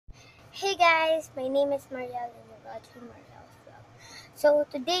Hey guys, my name is Marielle and you're watching Marielle's vlog. So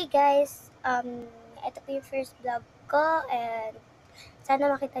today guys, ito po yung first vlog ko and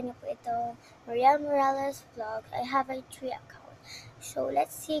sana makita niyo po ito, Marielle Morales vlog. I have a 3 account. So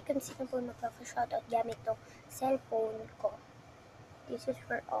let's see kung sino po magpapa-shoutout gamit to cellphone ko. This is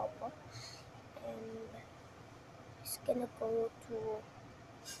for Oppo. And just gonna go to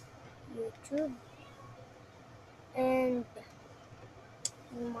YouTube and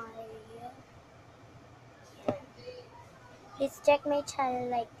my please check my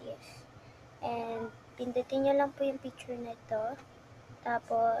channel like this. And pindutin nyo lang po yung picture na ito.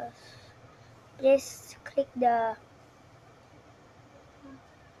 Tapos, please click the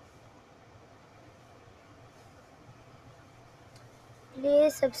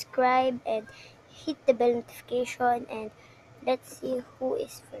please subscribe and hit the bell notification and let's see who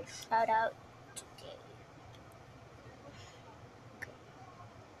is first shout out today. Okay.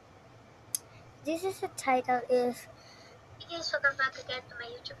 This is the title is Hey guys, welcome back again to my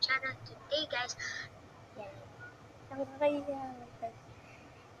YouTube channel today guys. Yan.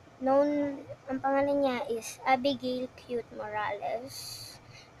 Ang pangalan niya is Abigail Cute Morales.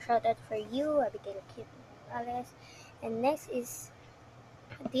 Shout out for you, Abigail Cute Morales. And next is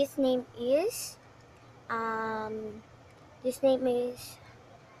this name is um this name is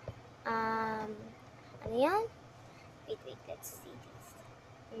ano yan? Wait, let's see this.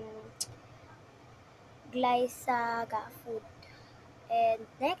 Glyza Food. And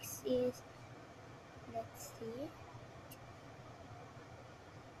next is let's see.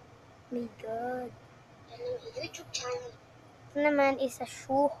 My God. Yan ang YouTube channel. Ito naman is a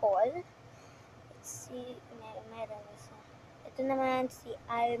shoe haul. Let's see, meron isa. Ito naman si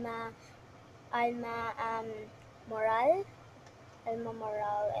Alma Moral. Alma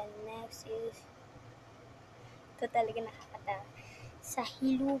Moral. And next is ito talaga nakakatawa. Sa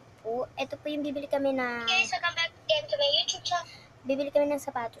Hilo po. Ito po yung bibili kami na guys, welcome back again to my YouTube channel. Bibili kami ng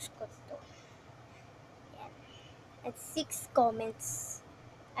sapatos ko to. Yan. At 6 comments.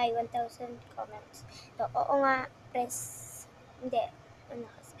 Ay, 1,000 comments. So, oo nga, press. Hindi. Ano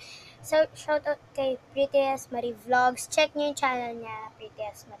kasi. So, shoutout kay Pretty as Marie Vlogs. Check nyo yung channel niya, Pretty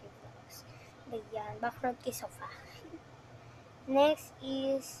as Marie Vlogs. Ayan, background kay Sofa. Next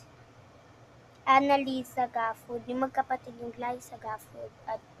is Annalisa Gafood. Yung magkapatid yung Glyza Gafood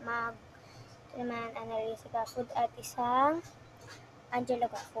at ito naman Annalisa Gafood at isang Angela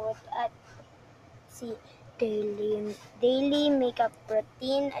Gafood at si Daily Makeup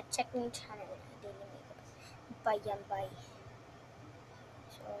Routine at check nyo yung channel Daily Makeup. Bye.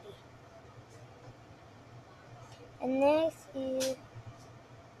 Sorry. And next is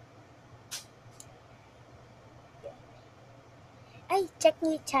ay, check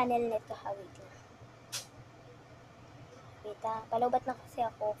nyo yung channel nito ha. Wait lang. Palubat na kasi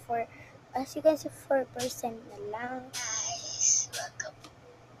ako for as you can see 4% na lang. Guys, welcome.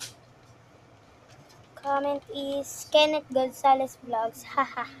 Comment is Kenneth Gonzalez Vlogs.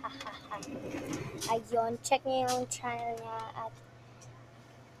 Hahaha. Ayun, check niyo yung channel niya at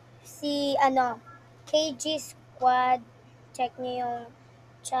si KG Squad. Check niyo yung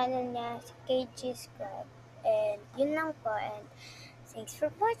channel niya, si KG Squad. And yun lang po and thanks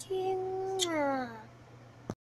for watching.